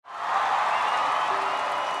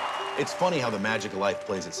It's funny how the magic of life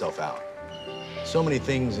plays itself out. So many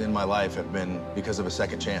things in my life have been because of a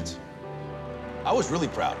second chance. I was really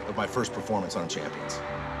proud of my first performance on Champions.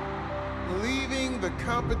 Leading the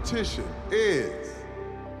competition is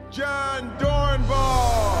Jon Dorenbos.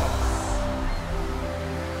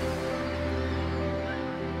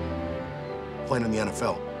 Playing in the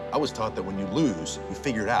NFL, I was taught that when you lose, you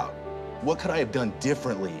figure it out. What could I have done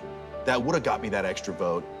differently that would have got me that extra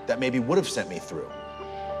vote, that maybe would have sent me through?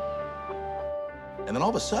 And then all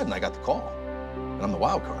of a sudden, I got the call, and I'm the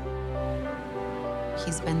wild card.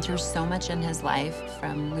 He's been through so much in his life,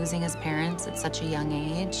 from losing his parents at such a young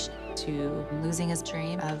age to losing his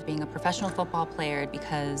dream of being a professional football player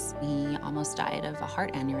because he almost died of a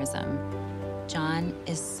heart aneurysm. Jon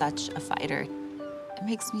is such a fighter. It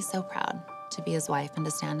makes me so proud to be his wife and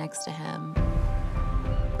to stand next to him.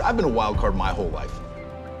 I've been a wild card my whole life.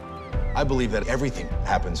 I believe that everything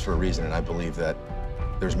happens for a reason, and I believe that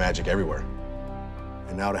there's magic everywhere.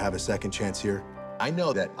 And now to have a second chance here, I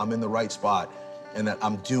know that I'm in the right spot and that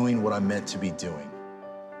I'm doing what I'm meant to be doing.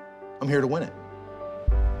 I'm here to win it.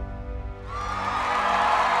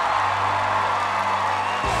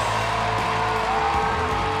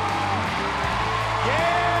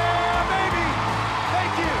 Yeah, baby!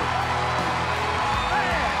 Thank you!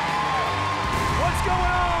 Man! What's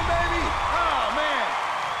going on, baby? Oh, man.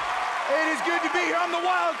 It is good to be here. I'm the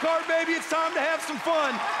wild card, baby. It's time to have some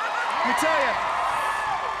fun. Let me tell you.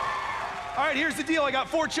 All right, here's the deal. I got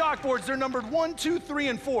 4 chalkboards. They're numbered 1, 2, 3,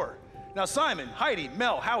 and 4. Now, Simon, Heidi,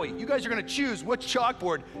 Mel, Howie, you guys are gonna choose which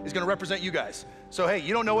chalkboard is gonna represent you guys. So, hey,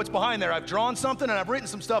 you don't know what's behind there. I've drawn something and I've written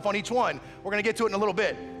some stuff on each one. We're gonna get to it in a little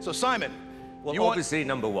bit. So, Simon. Well, you obviously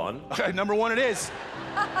number 1. Okay, number 1 it is.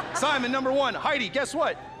 Simon, number 1. Heidi, guess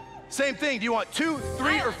what? Same thing. Do you want 2,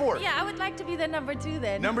 3, or 4? Yeah, I would like to be the number 2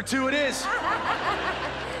 then. Number 2 it is.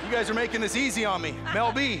 You guys are making this easy on me.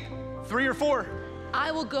 Mel B, 3 or 4? I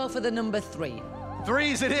will go for the number 3.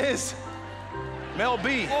 3s it is. Mel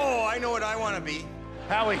B. Oh, I know what I want to be.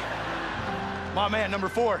 Howie, my man, number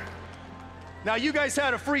 4. Now, you guys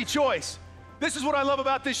had a free choice. This is what I love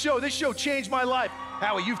about this show. This show changed my life.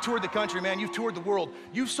 Howie, you've toured the country, man. You've toured the world.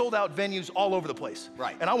 You've sold out venues all over the place.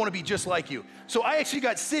 Right. And I want to be just like you. So I actually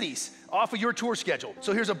got cities off of your tour schedule.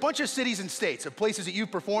 So here's a bunch of cities and states of places that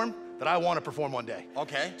you've performed that I want to perform one day.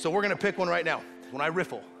 Okay. So we're going to pick one right now. When I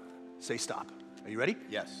riffle, say stop. Are you ready?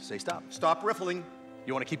 Yes. Say stop. Stop riffling.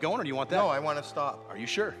 You want to keep going or do you want that? No, I want to stop. Are you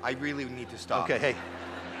sure? I really need to stop. Okay, hey.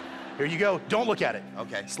 Here you go. Don't look at it.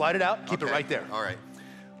 Okay. Slide it out. Keep it right there. All right.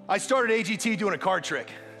 I started AGT doing a card trick.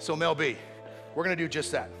 So Mel B, we're gonna do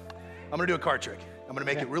just that. I'm gonna do a card trick. I'm gonna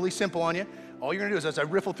make it really simple on you. All you're gonna do is, as I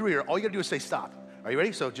riffle through here, all you gotta do is say stop. Are you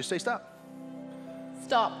ready? So just say stop.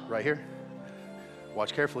 Stop. Right here.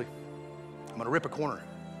 Watch carefully. I'm gonna rip a corner.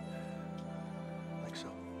 Like so.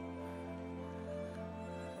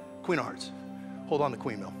 Queen of Hearts. Hold on the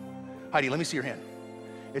queen, Mel. Heidi, let me see your hand.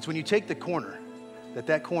 It's when you take the corner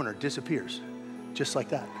that corner disappears. Just like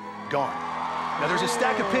that. Gone. Now there's a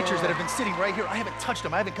stack of pictures that have been sitting right here. I haven't touched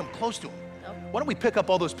them. I haven't come close to them. Nope. Why don't we pick up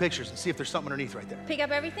all those pictures and see if there's something underneath right there? Pick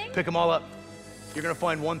up everything? Pick them all up. You're gonna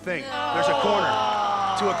find one thing. There's a corner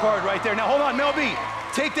to a card right there. Now hold on, Mel B.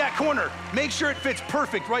 Take that corner. Make sure it fits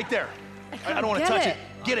perfect right there. I don't want to touch it.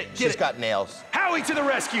 Get it, get She's it. got nails. Howie to the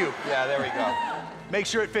rescue. Yeah, there we go. Make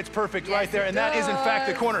sure it fits perfect right there, and that is in fact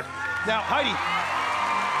the corner. Now, Heidi.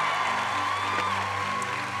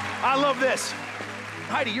 I love this.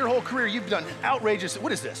 Heidi, your whole career, you've done outrageous,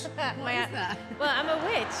 what is this? Well, I'm a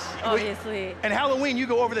witch, obviously. And Halloween, you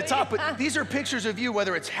go over the top, but these are pictures of you,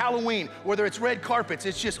 whether it's Halloween, whether it's red carpets,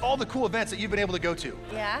 it's just all the cool events that you've been able to go to.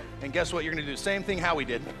 Yeah? And guess what? You're gonna do the same thing Howie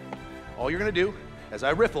did. All you're gonna do, as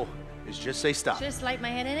I riffle, is just say stop. Just light my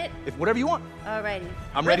hand in it? If whatever you want. Alrighty.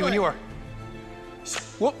 I'm ready when you are.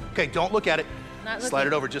 Whoop, okay, don't look at it. Not looking. Slide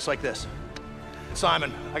it over just like this.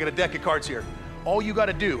 Simon, I got a deck of cards here. All you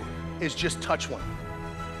gotta do is just touch one.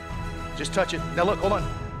 Just touch it. Now look, hold on.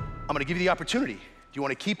 I'm gonna give you the opportunity. Do you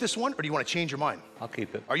wanna keep this one or do you wanna change your mind? I'll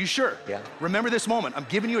keep it. Are you sure? Yeah. Remember this moment. I'm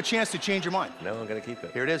giving you a chance to change your mind. No, I'm gonna keep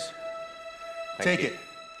it. Here it is. Thank Take you. it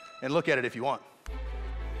and look at it if you want.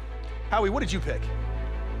 Howie, what did you pick?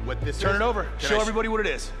 What this Turn is? it over. Can Show I everybody what it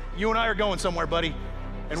is. You and I are going somewhere, buddy.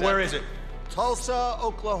 And where is it? Tulsa,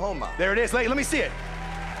 Oklahoma. There it is. Let me see it.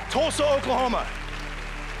 Tulsa, Oklahoma.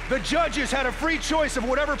 The judges had a free choice of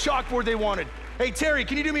whatever chalkboard they wanted. Hey, Terry,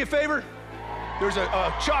 can you do me a favor? There's a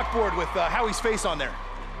chalkboard with Howie's face on there.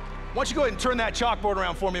 Why don't you go ahead and turn that chalkboard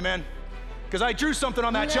around for me, man? Because I drew something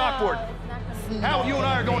on that chalkboard. Howie, you and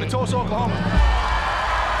I are going to Tulsa, Oklahoma.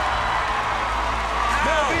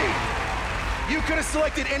 Mel B, you could have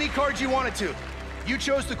selected any card you wanted to. You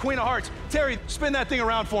chose the Queen of Hearts. Terry, spin that thing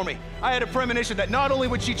around for me. I had a premonition that not only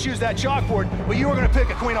would she choose that chalkboard, but you were gonna pick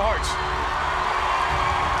a Queen of Hearts.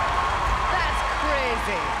 That's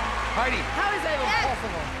crazy. Heidi. How is that even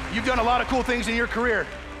possible? You've done a lot of cool things in your career.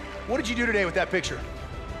 What did you do today with that picture?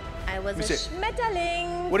 I was a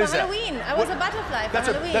Schmetterling What for is that? Halloween. I was a butterfly for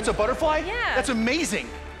Halloween. That's a butterfly? Yeah. That's amazing.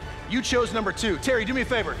 You chose number 2. Terry, do me a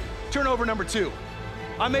favor. Turn over number 2.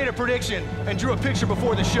 I made a prediction and drew a picture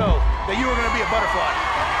before the show that you were gonna be a butterfly.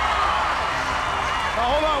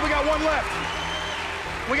 Now hold on, we got one left.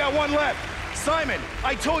 We got one left. Simon,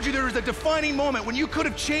 I told you there was a defining moment when you could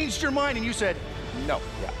have changed your mind and you said, no.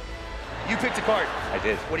 Yeah. You picked a card. I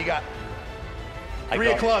did. What do you got? I Three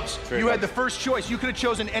got of clubs. three You of had the clubs. first choice. You could have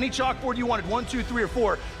chosen any chalkboard you wanted, 1, 2, 3, or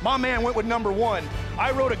 4. My man went with number 1.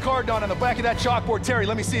 I wrote a card down on the back of that chalkboard. Terry,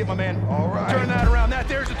 let me see it, my man. All right. Turn that around.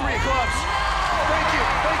 There's the 3 of clubs. Thank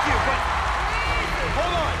you, but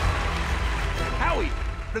hold on. Howie,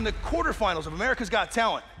 in the quarterfinals of America's Got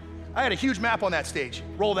Talent, I had a huge map on that stage.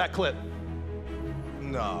 Roll that clip.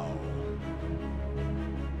 No.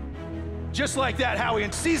 Just like that, Howie,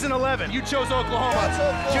 in season 11, you chose Oklahoma, That's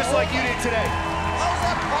Oklahoma. just like you did today. How's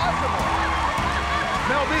that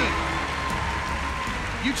Mel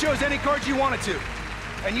B, you chose any cards you wanted to,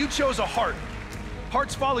 and you chose a heart.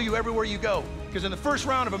 Hearts follow you everywhere you go, because in the first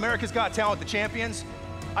round of America's Got Talent, the champions,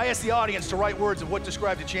 I asked the audience to write words of what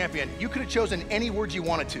described a champion. You could have chosen any words you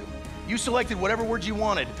wanted to. You selected whatever words you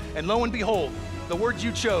wanted, and lo and behold, the words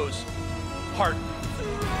you chose, heart.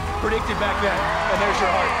 Predicted back then, and there's your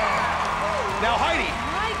heart. Now, Heidi.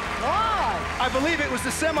 My God. I believe it was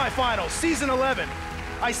the semifinals, season 11.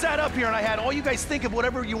 I sat up here and I had all you guys think of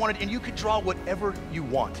whatever you wanted, and you could draw whatever you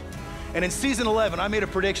want. And in season 11, I made a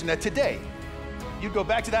prediction that today, you'd go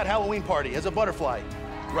back to that Halloween party as a butterfly.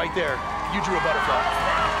 Right there, you drew a butterfly.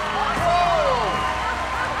 Whoa!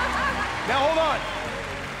 Now, hold on.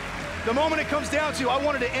 The moment it comes down to, I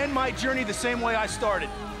wanted to end my journey the same way I started.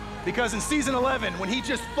 Because in season 11, when he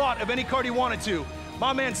just thought of any card he wanted to,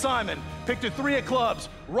 my man Simon picked a 3 of clubs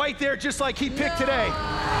right there, just like he picked today.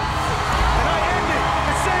 And I ended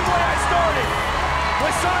the same way I started,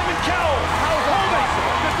 with Simon Cowell holding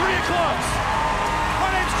the 3 of clubs. My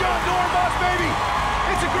name's Jon Dorenbos, baby.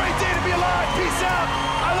 It's a great day to be alive. Peace out.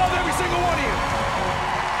 I love every single one of you.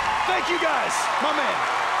 Thank you guys, my man.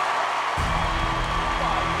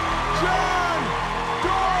 Jon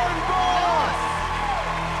Dorenbos!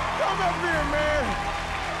 Come up here, man.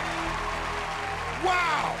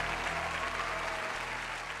 Wow!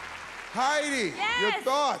 Heidi, your Yes.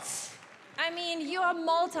 thoughts? I mean, you are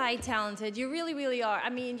multi-talented. You really, really are. I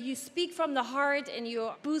mean, you speak from the heart and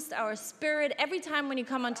you boost our spirit every time when you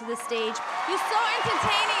come onto the stage. You're so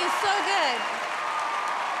entertaining. You're so good.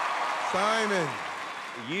 Simon.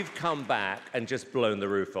 You've come back and just blown the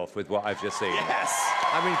roof off with what I've just seen. Yes.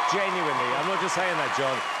 I mean, genuinely, I'm not just saying that,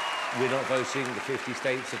 John. We're not voting, the 50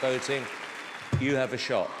 states are voting. You have a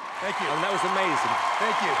shot. Thank you. I mean, that was amazing.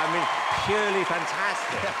 Thank you. I mean, purely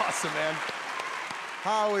fantastic. Awesome, man.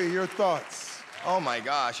 Howie, your thoughts? Oh my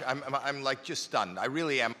gosh, I'm like just stunned. I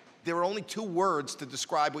really am. There are only 2 words to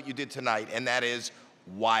describe what you did tonight, and that is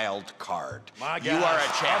wild card. My gosh. You are a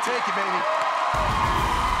champion. I'll take it, baby.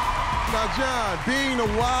 Now, Jon, being the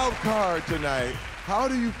wild card tonight, how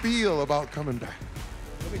do you feel about coming back?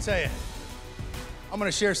 Let me tell you, I'm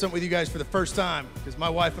gonna share something with you guys for the first time, because my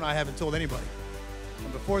wife and I haven't told anybody.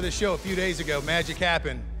 And before this show, a few days ago, magic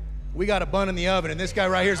happened. We got a bun in the oven, and this guy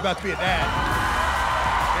right here is about to be a dad.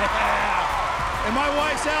 Yeah. And my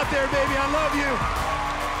wife's out there, baby, I love you.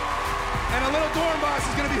 And a little Dorenbos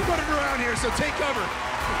is gonna be running around here, so take cover.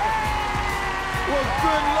 Well,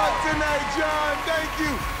 good luck tonight, Jon. Thank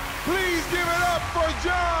you. Please give it up for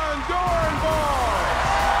Jon Dorenbos.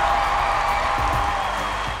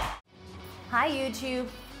 Hi, YouTube.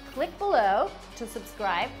 Click below to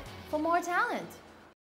subscribe for more talent.